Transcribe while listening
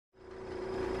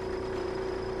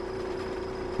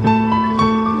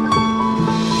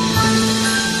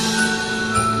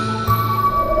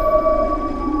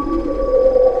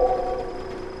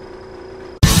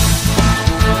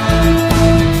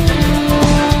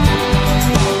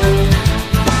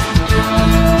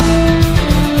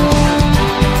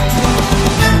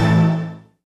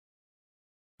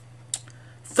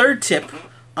third tip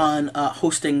on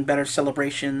hosting better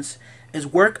celebrations is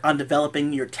work on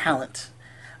developing your talent.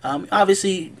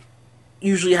 Obviously,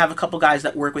 usually you have a couple guys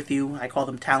that work with you. I call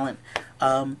them talent.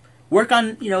 Work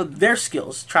on their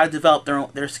skills. Try to develop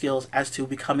their skills as to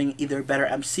becoming either a better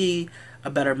MC,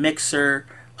 a better mixer,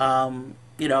 a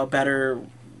better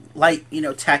light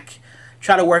tech.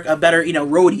 Try to work a better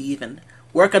roadie even.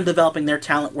 Work on developing their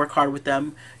talent. Work hard with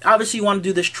them. Obviously, you want to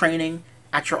do this training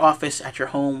at your office, at your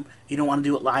home. You don't want to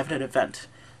do it live at an event.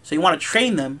 So you want to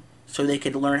train them so they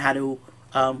can learn how to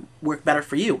work better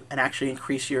for you and actually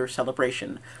increase your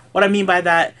celebration. What I mean by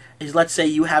that is, let's say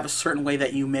you have a certain way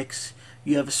that you mix.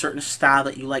 You have a certain style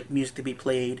that you like music to be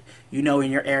played. In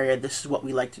your area, this is what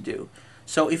we like to do.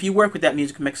 So if you work with that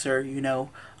music mixer, he'll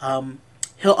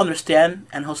understand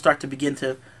and he'll start to begin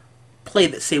to play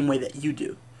the same way that you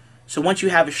do. So once you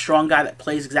have a strong guy that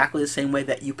plays exactly the same way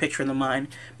that you picture in the mind,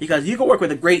 because you can work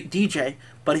with a great DJ,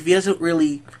 but if he doesn't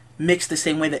really mix the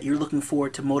same way that you're looking for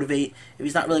to motivate, if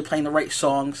he's not really playing the right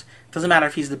songs, it doesn't matter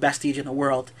if he's the best DJ in the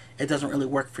world, it doesn't really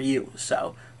work for you.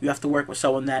 So you have to work with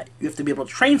someone that, you have to be able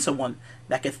to train someone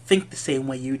that can think the same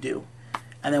way you do.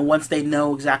 And then once they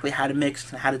know exactly how to mix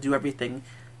and how to do everything,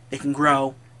 they can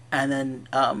grow, and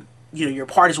then your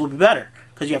parties will be better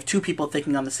because you have two people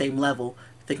thinking on the same level,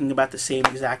 thinking about the same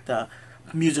exact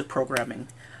music programming.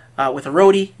 With a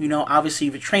roadie, obviously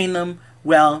if you train them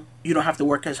well, you don't have to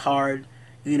work as hard,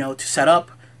 to set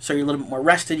up, so you're a little bit more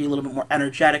rested, you're a little bit more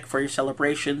energetic for your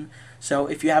celebration. So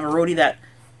if you have a roadie that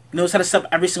knows how to set up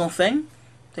every single thing,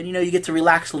 then you get to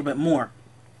relax a little bit more,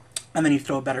 and then you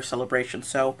throw a better celebration.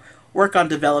 So work on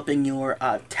developing your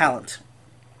talent.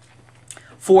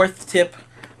 Fourth tip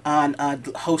on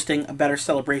hosting a better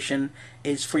celebration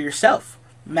is for yourself.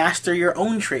 Master your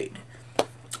own trade.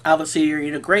 Obviously,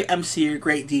 you're a great MC, you're a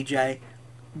great DJ.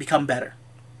 Become better.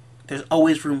 There's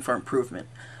always room for improvement.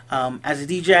 As a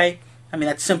DJ,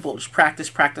 that's simple. Just practice,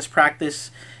 practice,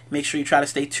 practice. Make sure you try to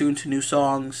stay tuned to new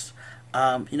songs.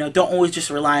 Don't always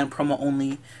just rely on promo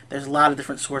only. There's a lot of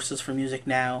different sources for music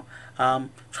now.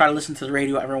 Try to listen to the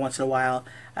radio every once in a while.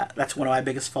 That's one of my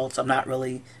biggest faults. I'm not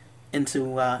really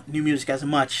into new music as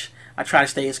much. I try to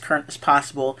stay as current as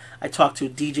possible. I talk to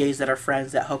DJs that are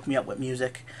friends that hook me up with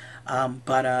music.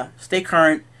 But stay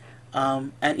current,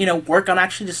 and work on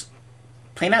actually just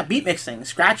playing out beat mixing,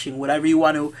 scratching, whatever you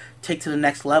want to take to the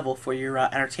next level for your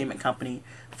entertainment company,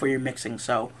 for your mixing.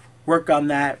 So work on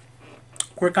that.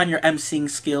 Work on your emceeing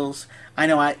skills. I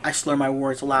know I slur my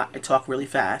words a lot. I talk really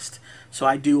fast. So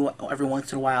I do every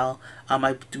once in a while.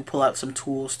 I do pull out some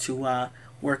tools to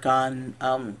work on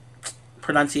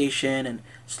pronunciation and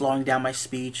slowing down my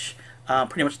speech.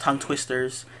 Pretty much tongue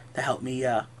twisters to help me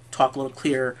talk a little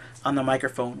clearer on the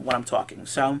microphone when I'm talking.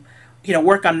 So,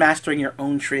 work on mastering your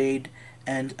own trade.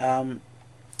 And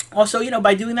also,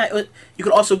 by doing that, you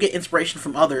could also get inspiration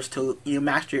from others to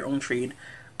master your own trade.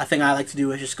 A thing I like to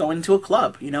do is just go into a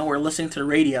club, or listening to the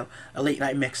radio, a late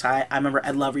night mix. I remember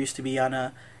Ed Lover used to be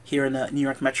on here in the New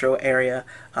York metro area.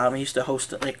 He used to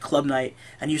host like club night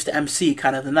and used to MC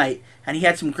kind of the night. And he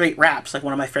had some great raps. Like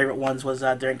one of my favorite ones was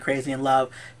during Crazy in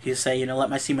Love. He would say, let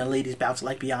my see my ladies bounce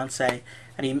like Beyonce.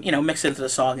 And he, mixed it into the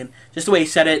song. And just the way he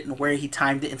said it and where he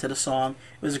timed it into the song,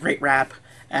 it was a great rap.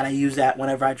 And I use that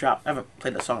whenever I drop, I haven't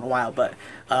played that song in a while, but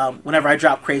whenever I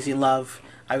drop Crazy in Love,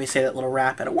 I always say that little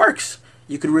rap, and it works.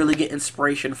 You could really get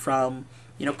inspiration from,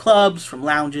 clubs, from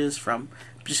lounges, from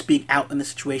just being out in the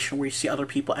situation where you see other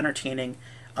people entertaining,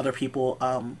 other people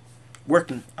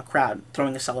working a crowd,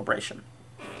 throwing a celebration.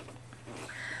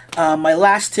 My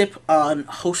last tip on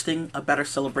hosting a better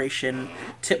celebration,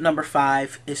 tip number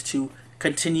 5, is to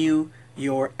continue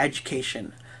your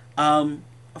education.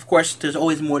 Of course, there's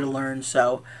always more to learn,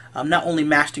 so not only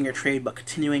mastering your trade, but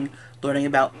continuing learning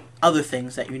about other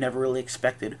things that you never really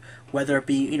expected, whether it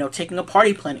be, taking a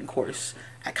party planning course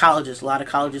at colleges. A lot of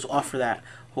colleges offer that.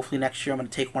 Hopefully next year I'm going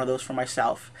to take one of those for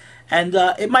myself. And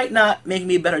it might not make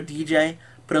me a better DJ,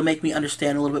 but it'll make me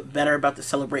understand a little bit better about the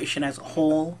celebration as a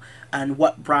whole and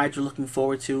what brides are looking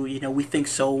forward to. We think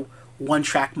so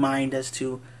one-track mind as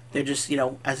to they're just,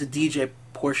 as a DJ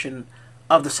portion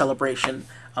of the celebration.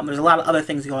 There's a lot of other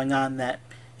things going on that,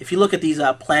 if you look at these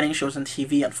planning shows on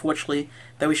TV, unfortunately,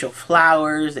 that we show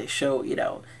flowers, they show,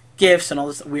 gifts and all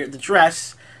this weird, the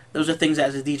dress. Those are things that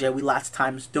as a DJ we lots of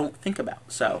times don't think about.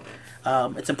 So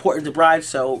it's important to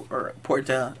brides, or important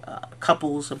to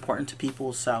couples, important to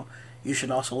people, so you should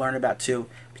also learn about too.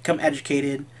 Become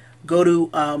educated. Go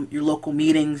to your local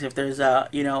meetings if there's a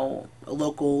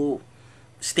local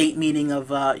state meeting of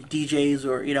DJs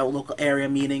or local area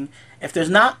meeting. If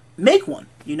there's not, make one.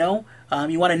 You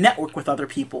want to network with other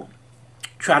people.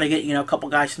 Try to get a couple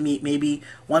guys to meet maybe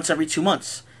once every 2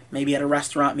 months. maybe at a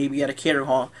restaurant, maybe at a catering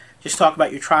hall. Just talk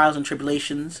about your trials and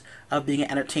tribulations of being an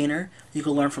entertainer. You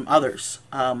can learn from others.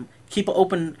 Keep an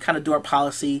open kind of door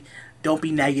policy. Don't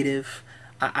be negative.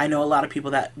 I know a lot of people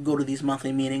that go to these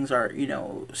monthly meetings are,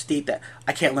 state that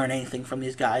I can't learn anything from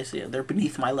these guys. They're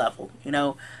beneath my level.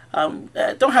 Don't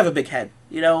have a big head.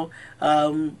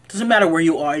 Doesn't matter where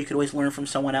you are. You can always learn from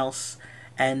someone else.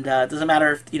 And doesn't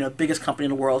matter if, biggest company in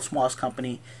the world, smallest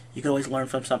company, you can always learn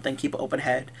from something. Keep an open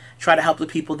head. Try to help the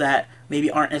people that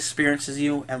maybe aren't as experienced as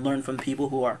you, and learn from people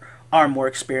who are more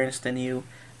experienced than you.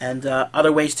 And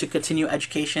other ways to continue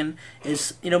education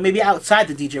is, maybe outside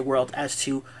the DJ world, as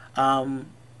to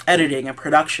editing and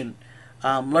production.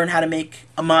 Learn how to make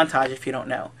a montage if you don't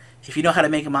know. If you know how to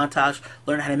make a montage,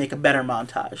 learn how to make a better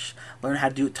montage. Learn how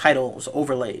to do titles,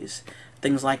 overlays,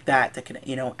 things like that can,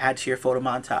 add to your photo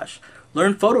montage.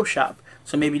 Learn Photoshop.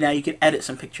 So maybe now you can edit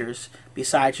some pictures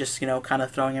besides just, kind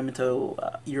of throwing them into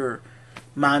your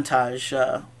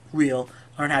montage reel.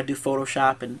 Learn how to do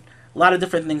Photoshop, and a lot of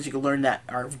different things you can learn that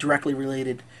are directly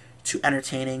related to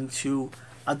entertaining, to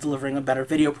delivering a better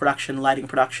video production, lighting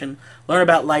production. Learn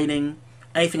about lighting,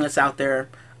 anything that's out there.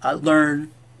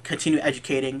 Learn, continue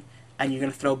educating, and you're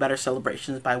going to throw better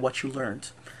celebrations by what you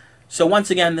learned. So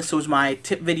once again, this was my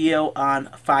tip video on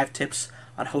 5 tips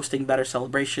on hosting better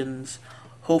celebrations.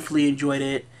 Hopefully you enjoyed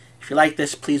it. If you like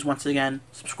this, please once again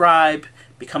subscribe,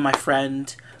 become my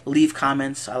friend, leave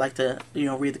comments. I like to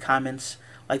read the comments.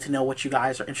 I like to know what you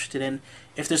guys are interested in.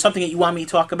 If there's something that you want me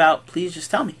to talk about, please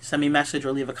just tell me. Send me a message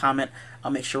or leave a comment.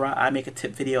 I'll make sure I make a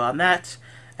tip video on that.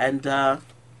 And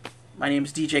my name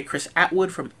is DJ Chris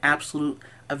Atwood from Absolute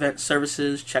Event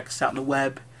Services. Check us out on the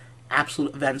web,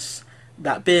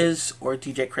 absoluteevents.biz or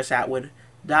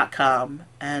djchrisatwood.com.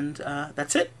 And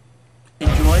that's it.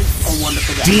 Enjoy a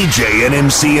wonderful day. DJ and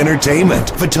MC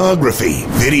Entertainment, photography,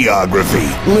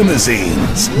 videography,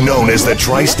 limousines. Known as the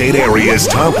Tri-State Area's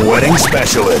top wedding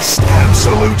specialist.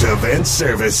 Absolute Event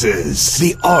Services,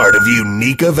 the art of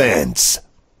unique events.